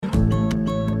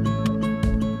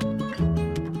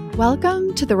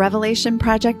Welcome to the Revelation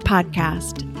Project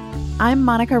podcast. I'm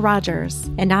Monica Rogers.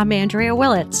 And I'm Andrea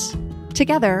Willits.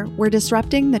 Together, we're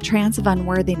disrupting the trance of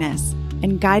unworthiness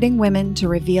and guiding women to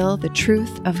reveal the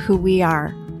truth of who we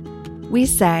are. We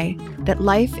say that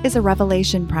life is a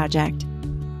revelation project,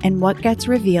 and what gets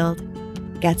revealed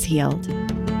gets healed.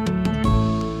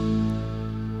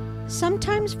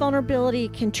 Sometimes vulnerability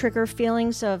can trigger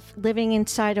feelings of living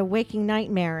inside a waking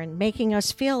nightmare and making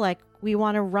us feel like we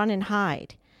want to run and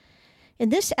hide. In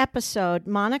this episode,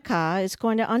 Monica is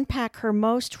going to unpack her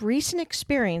most recent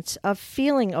experience of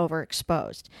feeling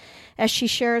overexposed as she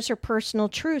shares her personal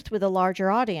truth with a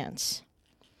larger audience.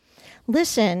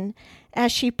 Listen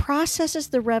as she processes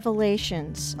the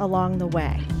revelations along the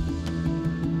way.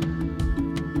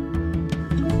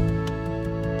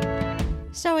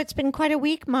 So it's been quite a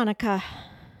week, Monica.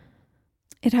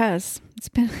 It has. It's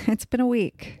been a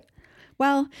week.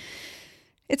 Well,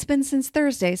 it's been since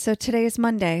Thursday, so today is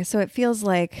Monday. So it feels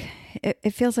like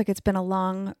it's been a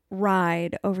long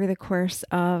ride over the course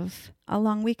of a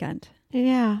long weekend.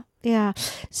 Yeah.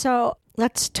 So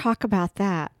let's talk about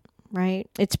that, right?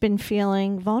 It's been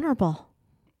feeling vulnerable.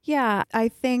 Yeah, I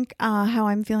think how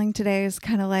I'm feeling today is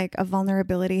kind of like a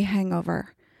vulnerability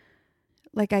hangover.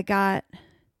 Like I got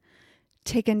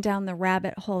taken down the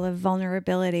rabbit hole of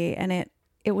vulnerability, and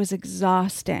it was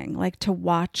exhausting, like to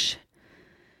watch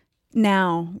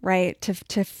now, right?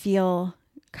 To feel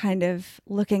kind of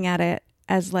looking at it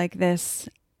as like this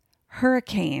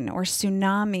hurricane or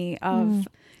tsunami of,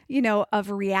 of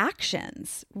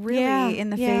reactions really in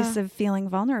the face of feeling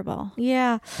vulnerable.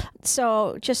 Yeah.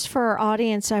 So just for our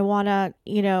audience, I want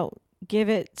to, give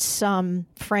it some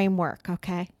framework.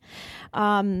 Okay.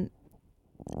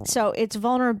 So it's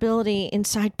vulnerability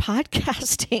inside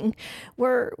podcasting.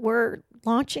 We're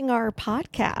launching our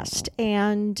podcast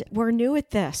and we're new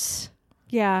at this.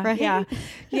 Yeah. Right?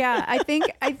 Yeah. I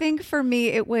think for me,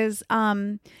 it was,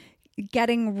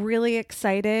 getting really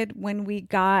excited when we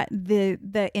got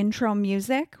the intro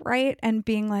music, right? And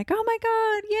being like, oh my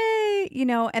God,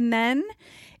 yay, and then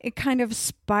it kind of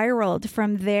spiraled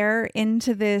from there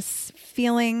into this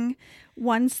feeling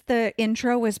once the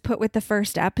intro was put with the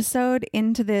first episode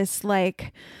into this,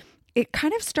 like, it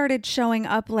kind of started showing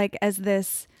up like as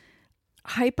this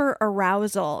hyper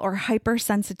arousal or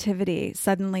hypersensitivity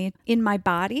suddenly in my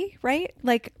body, right?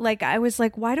 Like I was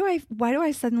like, why do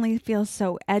I suddenly feel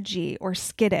so edgy or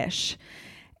skittish?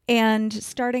 And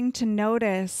starting to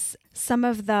notice some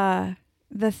of the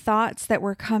thoughts that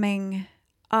were coming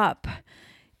up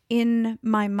in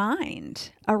my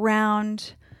mind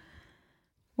around,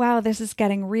 wow, this is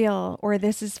getting real, or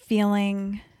this is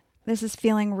feeling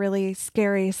really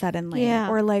scary suddenly. Yeah.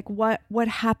 Or like what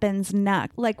happens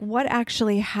next? Like what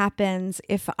actually happens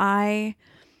if I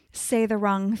say the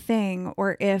wrong thing,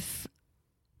 or if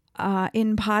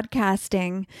in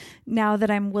podcasting, now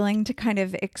that I'm willing to kind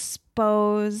of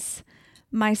expose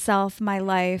myself, my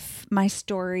life, my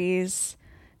stories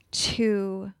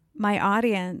to my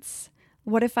audience,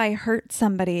 what if I hurt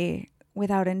somebody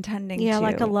without intending to? Yeah,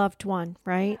 like a loved one,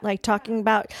 right? Like talking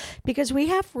about, because we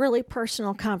have really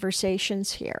personal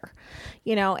conversations here,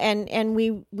 and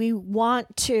we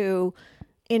want to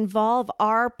involve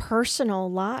our personal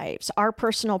lives, our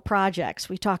personal projects.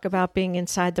 We talk about being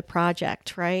inside the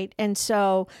project, right? And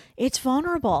so it's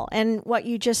vulnerable. And what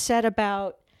you just said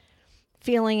about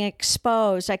feeling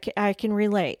exposed, I can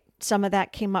relate. Some of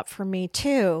that came up for me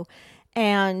too.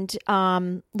 And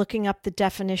looking up the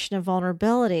definition of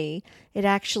vulnerability, it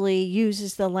actually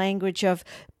uses the language of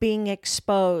being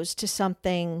exposed to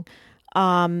something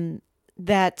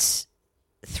that's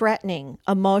threatening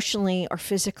emotionally or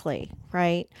physically,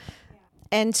 right? Yeah.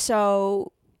 And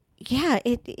so,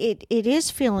 it is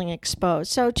feeling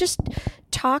exposed. So just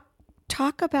talk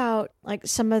about like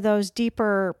some of those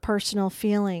deeper personal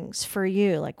feelings for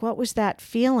you. Like what was that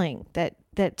feeling that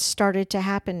started to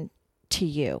happen to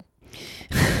you?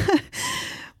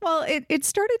 Well, it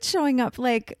started showing up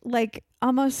like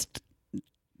almost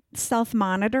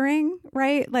self-monitoring,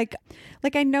 right? Like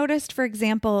I noticed, for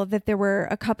example, that there were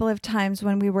a couple of times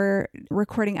when we were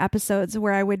recording episodes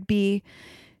where I would be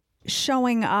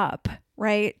showing up,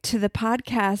 right, to the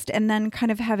podcast and then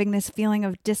kind of having this feeling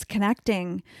of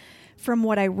disconnecting from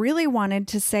what I really wanted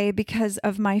to say because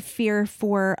of my fear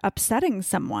for upsetting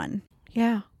someone.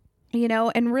 Yeah.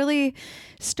 And really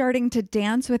starting to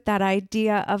dance with that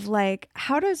idea of like,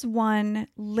 how does one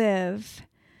live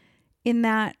in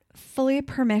that fully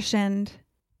permissioned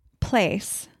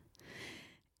place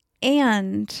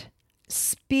and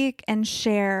speak and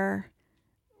share,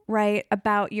 right,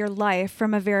 about your life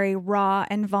from a very raw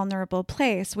and vulnerable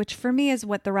place, which for me is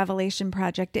what the Revelation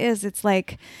Project is. It's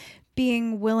like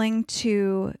being willing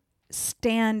to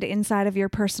stand inside of your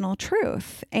personal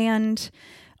truth and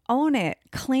own it,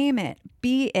 claim it,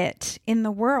 be it in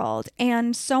the world.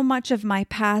 And so much of my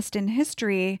past and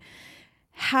history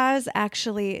has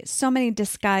actually so many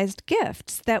disguised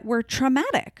gifts that were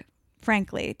traumatic,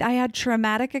 frankly. I had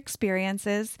traumatic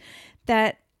experiences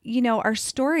that, are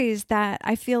stories that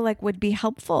I feel like would be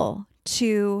helpful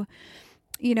to,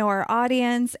 our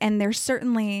audience. And there's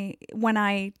certainly, when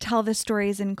I tell the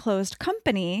stories in closed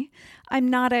company, I'm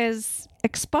not as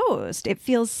exposed. It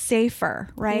feels safer,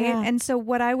 right? Yeah. And so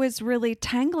what I was really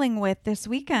tangling with this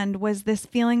weekend was this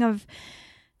feeling of,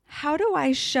 how do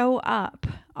I show up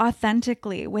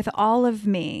authentically with all of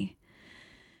me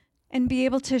and be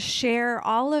able to share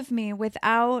all of me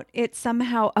without it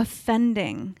somehow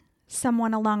offending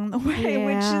someone along the way,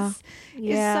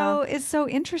 Yeah. which is so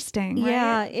interesting, right?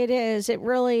 Yeah, it is. It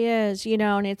really is,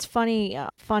 and it's funny,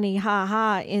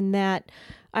 haha, in that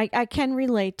I can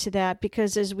relate to that,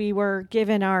 because as we were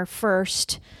given our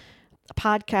first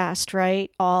podcast, right,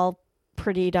 all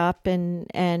prettied up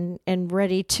and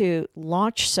ready to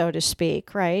launch, so to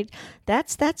speak, right?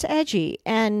 That's edgy.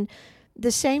 And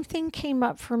the same thing came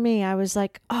up for me. I was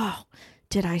like, oh,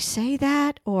 did I say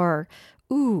that? Or,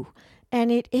 ooh. And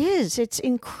it's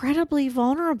incredibly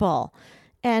vulnerable,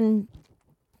 and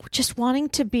just wanting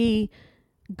to be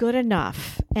good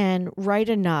enough and right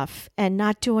enough and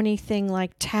not do anything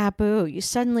like taboo. You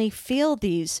suddenly feel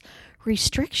these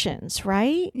restrictions,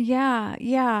 right? Yeah,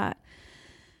 yeah.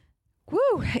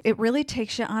 Woo, it really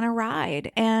takes you on a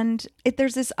ride. And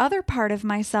there's this other part of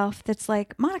myself that's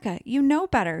like, Monica, you know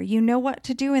better. You know what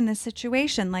to do in this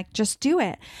situation. Like, just do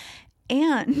it.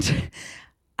 And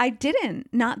I didn't,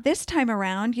 not this time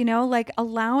around, like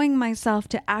allowing myself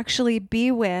to actually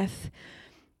be with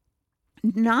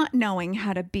not knowing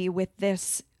how to be with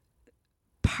this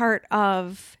part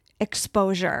of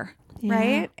exposure,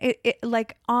 right? It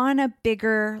like on a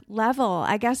bigger level.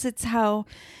 I guess it's how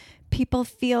people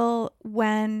feel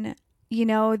when,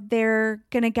 they're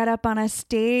going to get up on a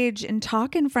stage and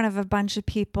talk in front of a bunch of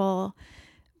people,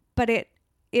 but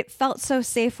it felt so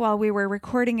safe while we were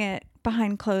recording it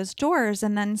behind closed doors,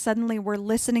 and then suddenly we're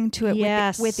listening to it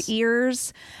with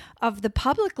ears of the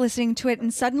public listening to it,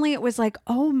 and suddenly it was like,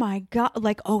 oh my God,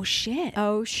 like, oh shit.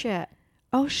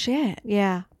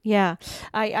 Yeah.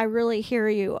 I really hear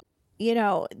you.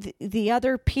 The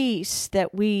other piece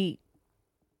that we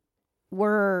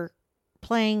were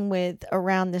playing with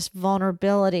around this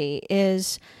vulnerability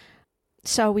is,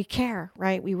 so we care,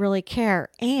 right? We really care.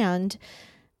 And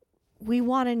we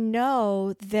want to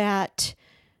know that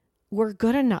we're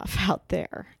good enough out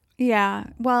there. Yeah.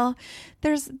 Well,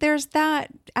 there's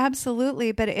that,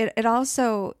 absolutely, but it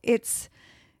also it's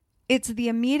the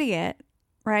immediate,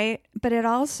 right? But it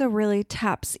also really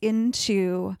taps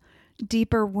into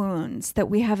deeper wounds that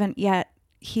we haven't yet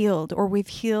healed, or we've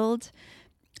healed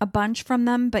a bunch from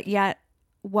them, but yet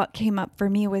what came up for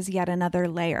me was yet another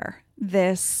layer.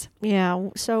 This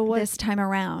time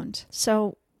around.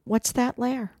 So what's that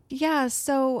layer? Yeah.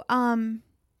 So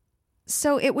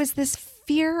it was this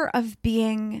fear of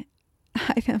being,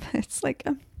 it's like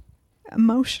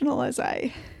emotional as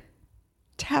I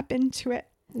tap into it.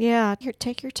 Yeah. Here,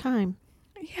 take your time.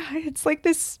 Yeah. It's like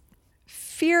this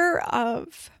fear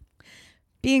of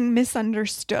being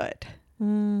misunderstood,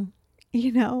 and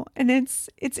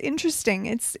it's interesting.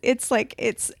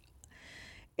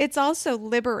 It's also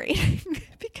liberating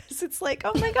because it's like,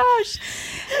 oh my gosh,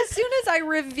 as soon as I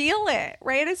reveal it,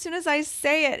 right? As soon as I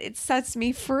say it, it sets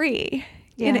me free.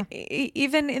 Yeah.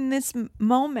 Even in this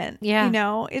moment,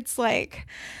 it's like,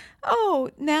 oh,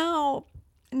 now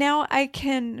I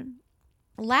can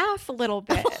laugh a little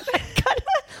bit.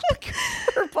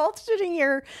 We're both sitting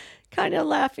here kind of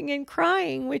laughing and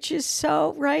crying, which is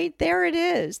so right. There it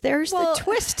is. There's the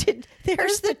twist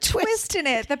in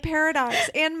it, the paradox.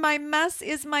 And my mess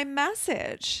is my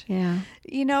message. Yeah.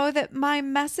 That my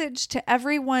message to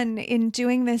everyone in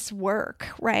doing this work,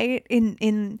 right?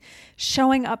 In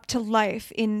showing up to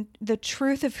life, in the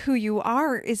truth of who you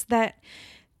are, is that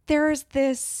there's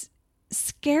this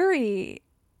scary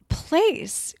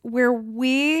place where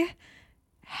we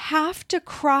have to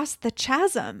cross the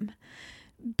chasm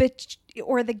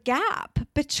or the gap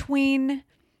between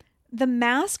the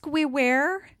mask we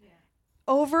wear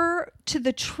over to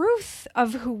the truth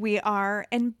of who we are,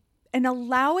 and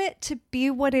allow it to be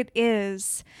what it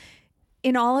is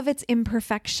in all of its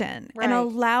imperfection, right.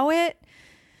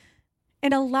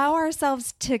 and allow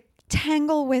ourselves to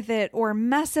tangle with it or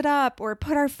mess it up or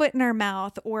put our foot in our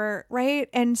mouth, or right.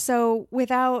 And so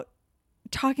without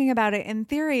talking about it in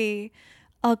theory,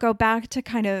 I'll go back to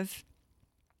kind of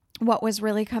what was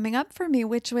really coming up for me,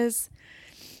 which was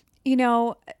you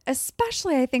know,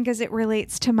 especially I think as it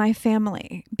relates to my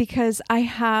family, because I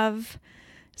have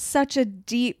such a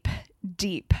deep,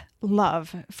 deep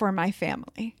love for my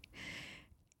family.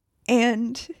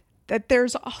 And that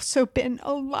there's also been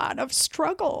a lot of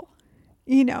struggle,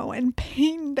 you know, and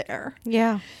pain there.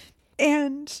 Yeah.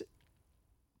 And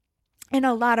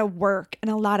a lot of work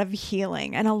and a lot of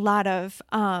healing and a lot of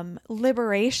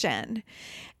liberation.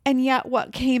 And yet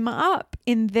what came up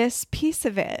in this piece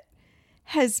of it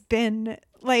has been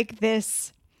like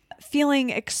this feeling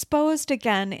exposed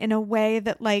again in a way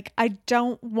that like I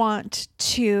don't want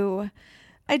to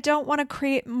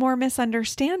create more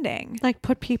misunderstanding. Like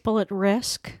put people at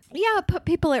risk. Yeah, put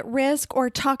people at risk or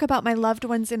talk about my loved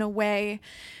ones in a way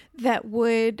that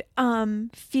would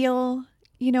feel,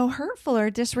 you know, hurtful or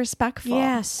disrespectful.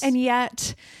 Yes. And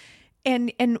yet,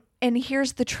 and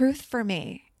here's the truth for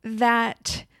me,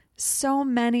 that so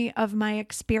many of my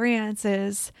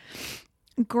experiences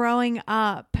growing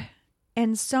up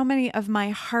and so many of my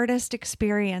hardest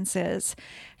experiences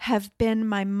have been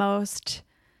my most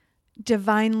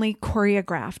divinely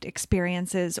choreographed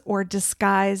experiences or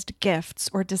disguised gifts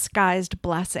or disguised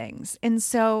blessings. And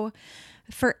so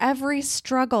for every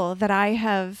struggle that I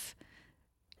have,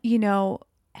 you know,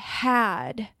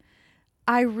 had,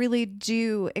 I really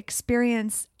do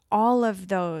experience all of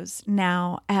those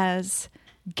now as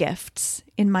gifts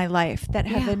in my life that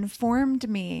have informed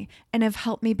me and have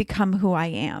helped me become who I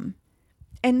am.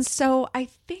 And so I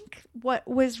think what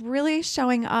was really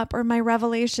showing up, or my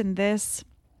revelation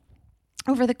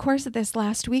over the course of this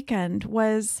last weekend,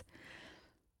 was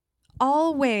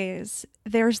always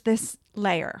there's this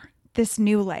layer, this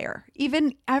new layer.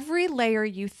 Even every layer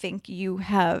you think you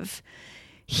have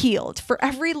healed, for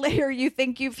every layer you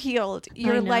think you've healed,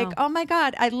 you're like, oh my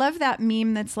God, I love that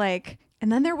meme that's like,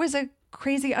 and then there was a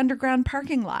crazy underground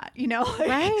parking lot, you know?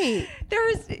 Right.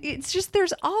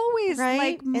 There's always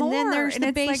like more. And then there's and the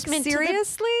it's basement. like,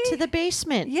 seriously? To the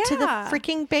basement. Yeah. To the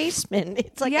freaking basement.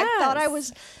 It's like, I thought I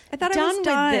was done with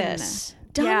this.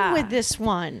 Done with this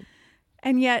one.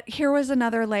 And yet here was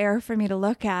another layer for me to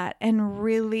look at and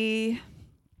really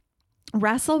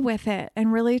wrestle with it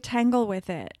and really tangle with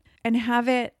it and have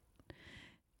it,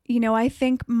 you know, I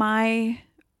think my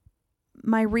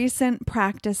recent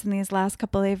practice in these last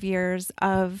couple of years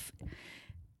of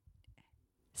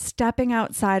stepping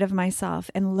outside of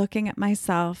myself and looking at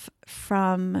myself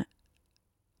from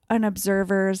an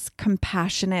observer's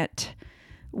compassionate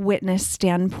witness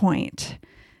standpoint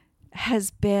has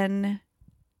been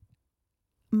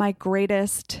my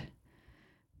greatest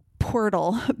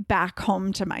portal back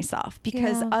home to myself,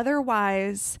 because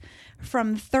otherwise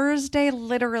from Thursday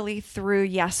literally through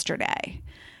yesterday,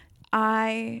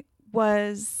 I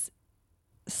was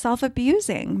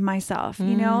self-abusing myself,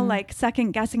 you know, like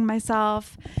second guessing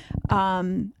myself,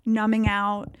 numbing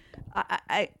out.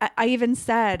 I even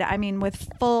said, I mean, with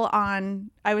full on,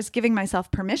 I was giving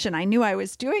myself permission. I knew I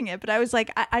was doing it, but I was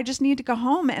like, I just need to go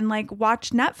home and like watch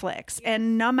Netflix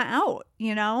and numb out,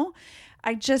 you know?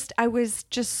 I was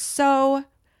just so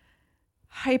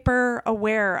hyper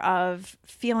aware of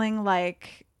feeling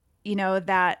like, you know,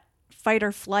 that fight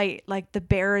or flight, like the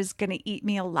bear is going to eat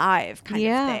me alive kind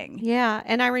of thing. Yeah.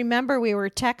 And I remember we were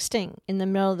texting in the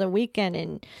middle of the weekend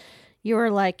and you were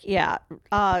like,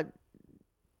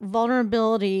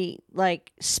 vulnerability,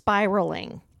 like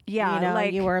spiraling. Yeah. You know,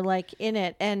 like you were like in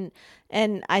it. And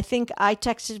I think I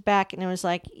texted back and it was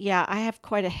like, yeah, I have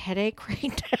quite a headache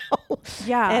right now.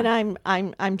 Yeah. And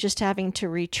I'm just having to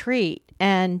retreat.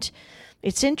 And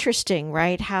it's interesting,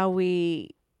 right? How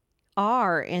we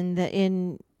are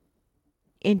in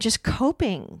just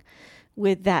coping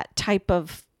with that type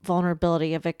of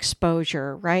vulnerability of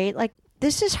exposure, right? Like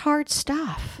this is hard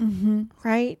stuff,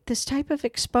 right? This type of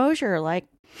exposure, like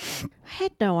I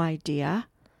had no idea,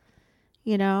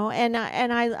 you know, and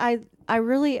I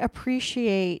really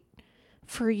appreciate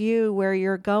for you where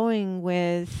you're going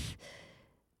with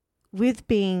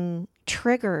being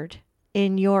triggered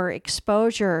in your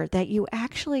exposure, that you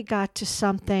actually got to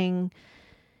something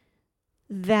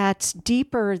that's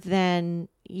deeper than,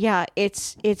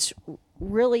 it's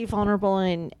really vulnerable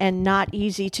and not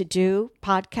easy to do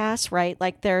podcasts, right?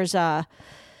 Like there's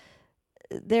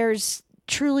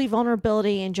truly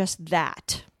vulnerability in just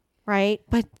that, right?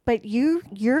 But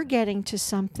you're getting to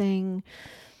something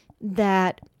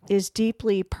that is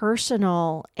deeply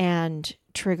personal and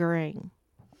triggering,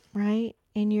 right?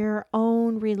 In your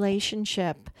own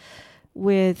relationship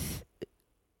with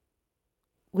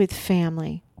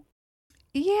family.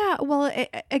 Yeah, well,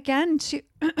 again, to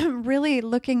really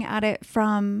looking at it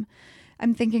from,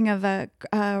 I'm thinking of a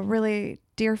really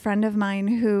dear friend of mine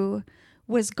who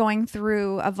was going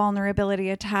through a vulnerability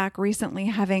attack recently,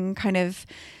 having kind of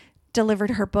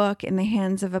delivered her book in the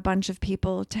hands of a bunch of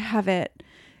people to have it,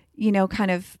 kind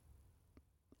of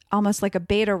almost like a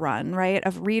beta run, right,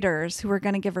 of readers who were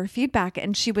going to give her feedback.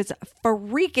 And she was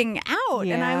freaking out.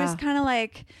 Yeah. And I was kind of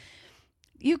like,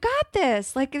 you got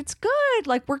this. Like, it's good.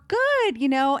 Like, we're good,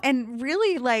 and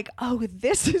really like, oh,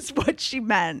 this is what she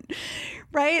meant.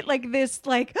 Right. Like this,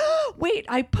 like, oh, wait,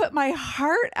 I put my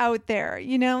heart out there,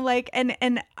 like,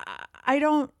 and I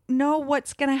don't know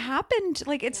what's going to happen.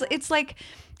 Like, it's like,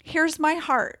 here's my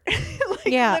heart. Like,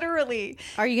 literally.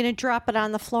 Are you going to drop it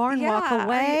on the floor and walk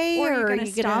away? Or are you going to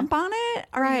stomp on it?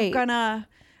 Are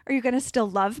you going to still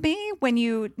love me when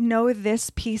you know this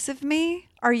piece of me?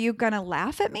 Are you going to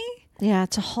laugh at me? Yeah,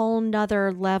 it's a whole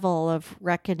nother level of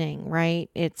reckoning, right?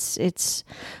 It's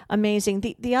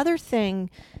amazing. The other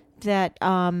thing that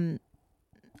I'm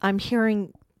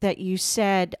hearing that you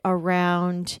said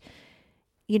around,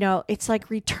 it's like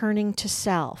returning to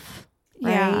self,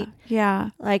 right?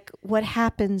 Yeah. Like what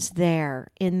happens there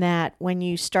in that when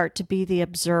you start to be the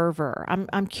observer?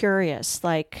 I'm curious,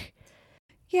 like.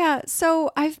 Yeah,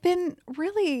 so I've been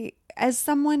really, as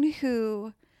someone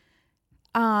who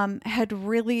had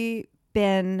really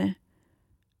been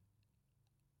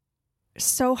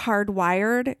so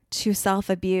hardwired to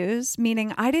self-abuse,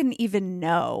 meaning I didn't even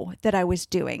know that I was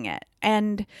doing it.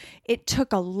 And it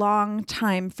took a long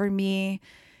time for me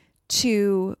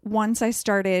to, once I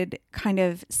started kind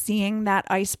of seeing that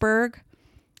iceberg,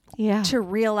 to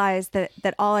realize that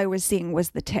all I was seeing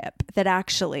was the tip, that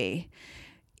actually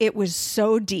it was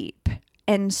so deep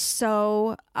and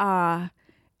so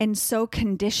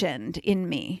conditioned in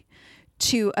me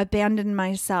to abandon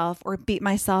myself or beat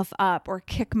myself up or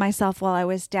kick myself while I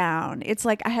was down. It's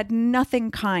like I had nothing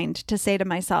kind to say to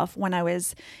myself when I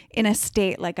was in a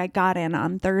state like I got in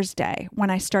on Thursday,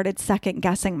 when I started second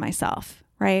guessing myself,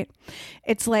 right?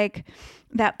 It's like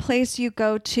that place you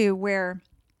go to where,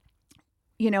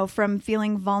 from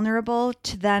feeling vulnerable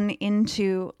to then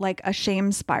into like a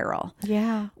shame spiral.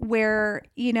 Yeah. Where,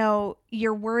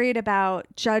 you're worried about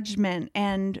judgment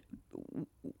and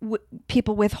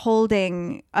people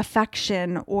withholding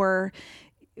affection, or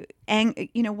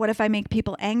what if I make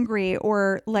people angry,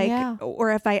 or like,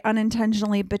 or if I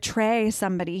unintentionally betray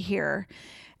somebody here.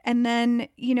 And then,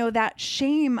 that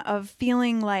shame of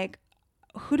feeling like,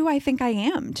 who do I think I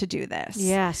am to do this?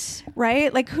 Yes.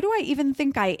 Right? Like, who do I even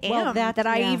think I am that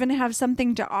I even have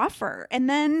something to offer? And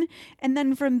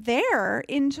then from there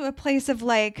into a place of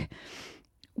like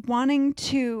wanting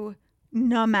to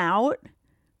numb out,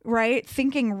 right?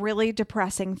 Thinking really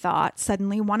depressing thoughts,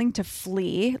 suddenly wanting to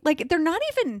flee. Like they're not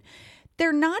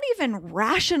even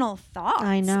rational thoughts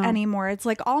anymore. It's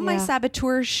like all my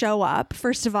saboteurs show up,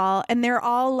 first of all, and they're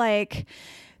like,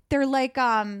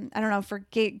 I don't know, for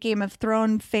Game of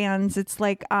Thrones fans, it's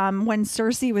like when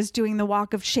Cersei was doing the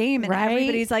walk of shame, and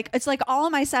everybody's like, it's like all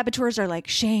of my saboteurs are like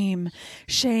shame,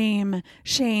 shame,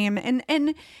 shame.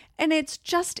 And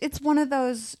it's one of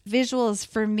those visuals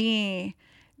for me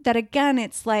that, again,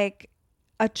 it's like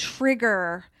a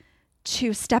trigger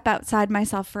to step outside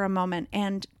myself for a moment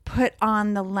and put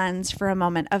on the lens for a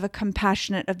moment of a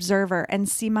compassionate observer and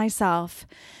see myself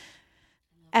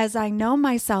as I know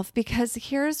myself. Because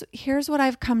here's what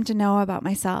I've come to know about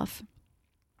myself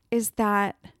is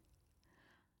that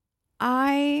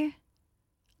I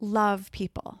love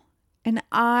people and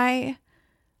I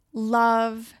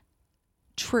love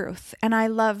truth, and I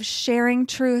love sharing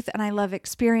truth, and I love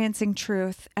experiencing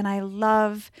truth, and I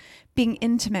love being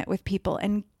intimate with people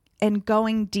and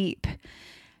going deep.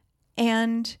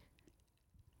 And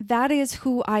that is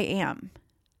who I am.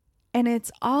 And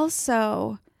it's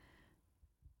also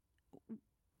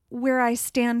where I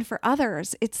stand for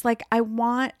others. It's like I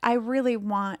really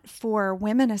want for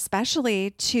women especially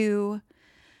to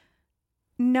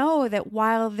know that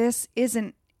while this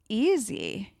isn't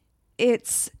easy,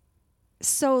 it's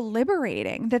so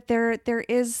liberating, that there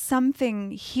is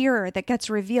something here that gets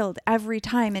revealed every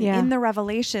time. And in the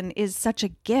revelation is such a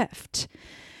gift,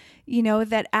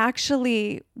 that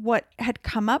actually what had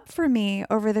come up for me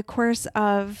over the course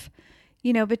of,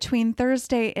 between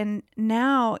Thursday and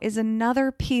now is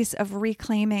another piece of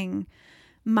reclaiming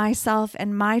myself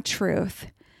and my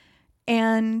truth.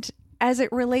 And as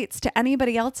it relates to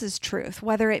anybody else's truth,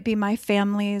 whether it be my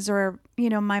family's or,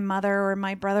 my mother or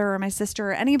my brother or my sister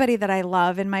or anybody that I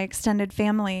love in my extended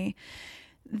family,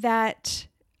 that,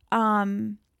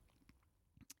 that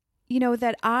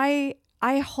I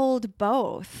hold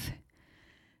both,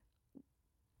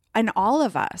 and all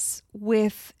of us,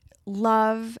 with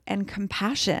love and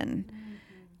compassion,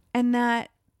 and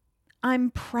that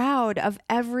I'm proud of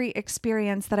every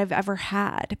experience that I've ever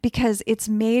had because it's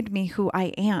made me who I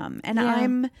am. And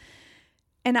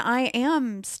I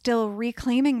am still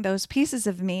reclaiming those pieces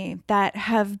of me that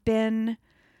have been,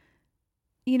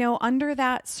 under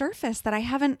that surface that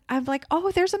I'm like,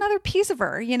 oh, there's another piece of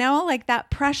her, like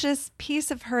that precious piece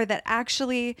of her that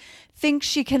actually thinks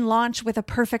she can launch with a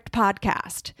perfect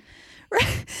podcast.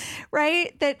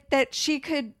 Right? That she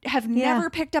could have never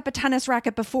picked up a tennis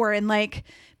racket before and like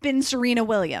been Serena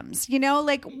Williams,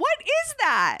 like what is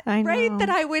that? I know. Right? That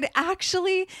I would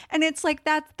actually, and it's like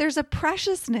that there's a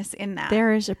preciousness in that.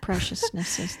 There is a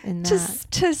preciousness in that.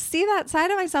 To see that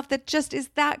side of myself that just is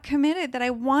that committed that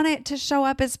I want it to show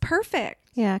up as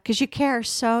perfect. Yeah, because you care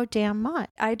so damn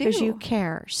much. I do. Because you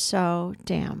care so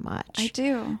damn much. I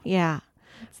do. Yeah.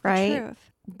 It's the right?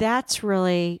 truth. That's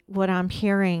really what I'm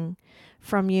hearing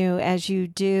from you as you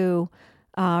do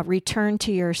return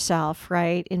to yourself,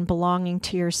 right? In belonging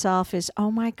to yourself is,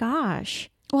 oh my gosh.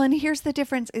 Well, and here's the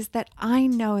difference is that I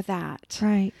know that.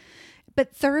 Right.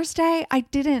 But Thursday, I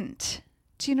didn't.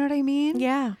 Do you know what I mean?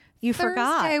 Yeah. You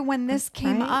forgot. Thursday, when this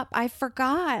came up, I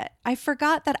forgot. I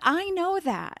forgot that I know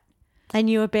that. And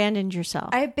you abandoned yourself.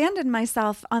 I abandoned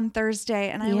myself on Thursday.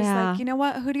 And I was like, you know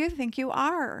what? Who do you think you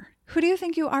are? Who do you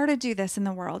think you are to do this in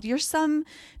the world? You're some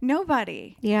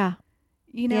nobody. Yeah.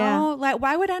 Like,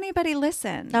 why would anybody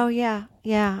listen? Oh, yeah.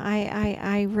 Yeah.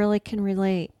 I really can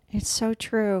relate. It's so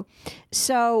true.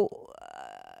 So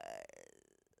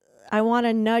I want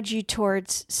to nudge you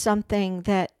towards something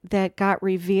that got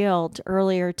revealed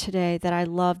earlier today that I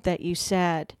loved that you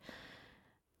said,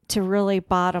 to really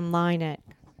bottom line it,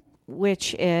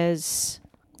 which is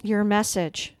your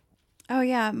message. Oh,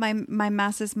 yeah. My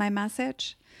mess is my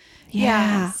message.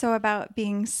 Yeah. So about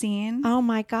being seen. Oh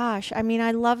my gosh. I mean,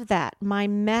 I love that. My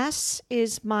mess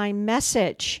is my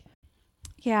message.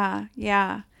 Yeah.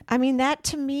 Yeah. I mean, that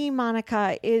to me,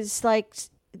 Monica, is like,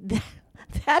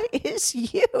 that is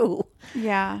you.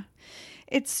 Yeah.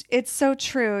 It's so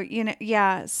true.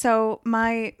 Yeah. So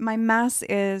my mess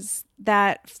is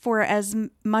that for as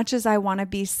much as I want to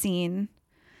be seen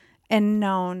and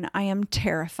known, I am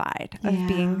terrified of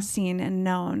being seen and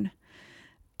known.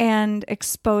 And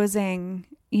exposing,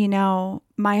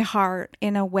 my heart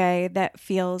in a way that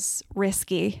feels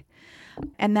risky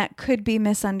and that could be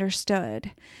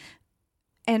misunderstood.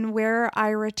 And where I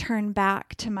return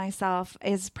back to myself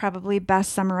is probably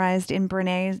best summarized in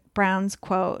Brené Brown's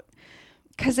quote.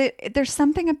 Because there's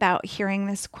something about hearing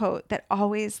this quote that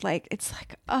always it's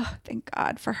like, oh, thank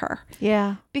God for her.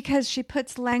 Yeah. Because she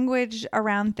puts language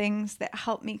around things that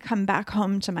help me come back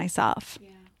home to myself. Yeah.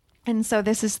 And so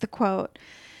this is the quote.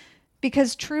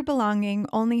 Because true belonging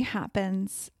only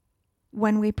happens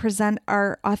when we present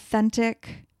our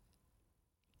authentic,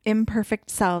 imperfect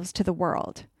selves to the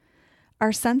world.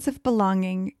 Our sense of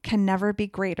belonging can never be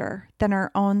greater than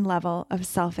our own level of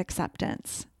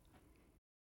self-acceptance.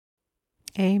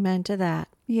 Amen to that.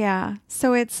 Yeah.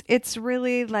 So it's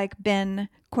really been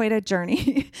quite a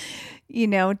journey,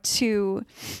 and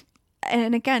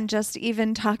again, just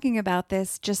even talking about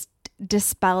this just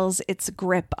dispels its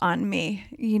grip on me,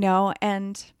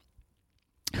 and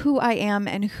who I am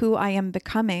and who I am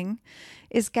becoming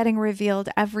is getting revealed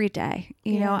every day.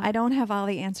 I don't have all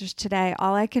the answers today.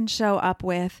 All I can show up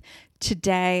with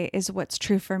today is what's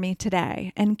true for me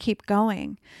today and keep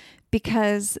going,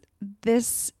 because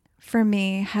this for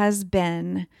me has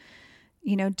been,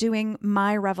 doing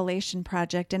my revelation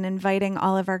project and inviting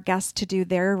all of our guests to do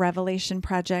their revelation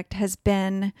project has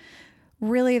been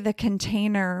really the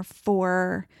container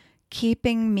for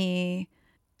keeping me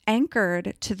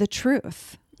anchored to the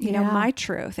truth, my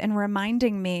truth, and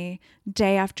reminding me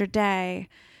day after day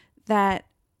that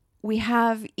we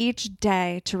have each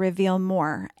day to reveal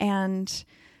more. And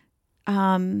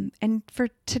for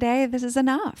today, this is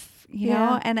enough,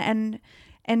 know, and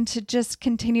to just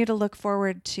continue to look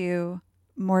forward to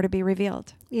more to be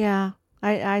revealed. Yeah.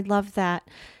 I love that.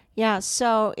 Yeah,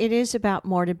 so it is about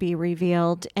more to be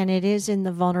revealed, and it is in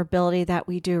the vulnerability that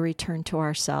we do return to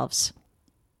ourselves.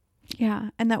 Yeah,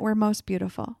 and that we're most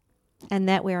beautiful. And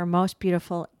that we are most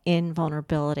beautiful in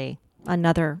vulnerability.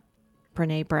 Another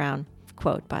Brené Brown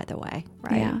quote, by the way,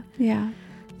 right? Yeah, yeah.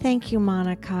 Thank you,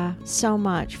 Monica, so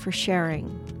much for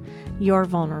sharing your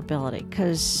vulnerability,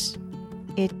 because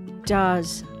it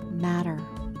does matter.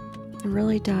 It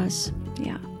really does.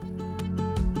 Yeah.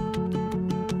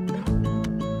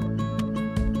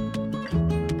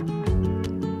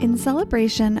 In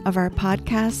celebration of our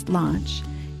podcast launch,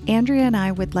 Andrea and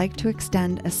I would like to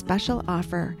extend a special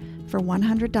offer for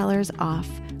 $100 off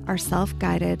our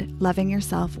self-guided Loving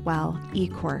Yourself Well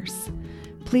e-course.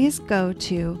 Please go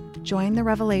to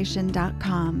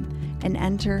jointherevelation.com and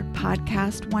enter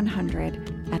Podcast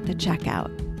 100 at the checkout.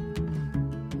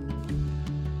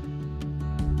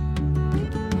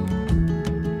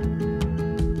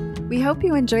 We hope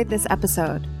you enjoyed this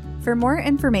episode. For more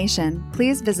information,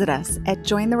 please visit us at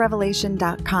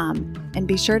jointherevelation.com and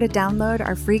be sure to download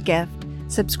our free gift,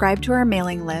 subscribe to our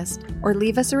mailing list, or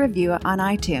leave us a review on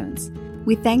iTunes.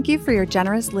 We thank you for your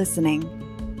generous listening.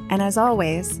 And as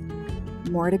always,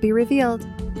 more to be revealed.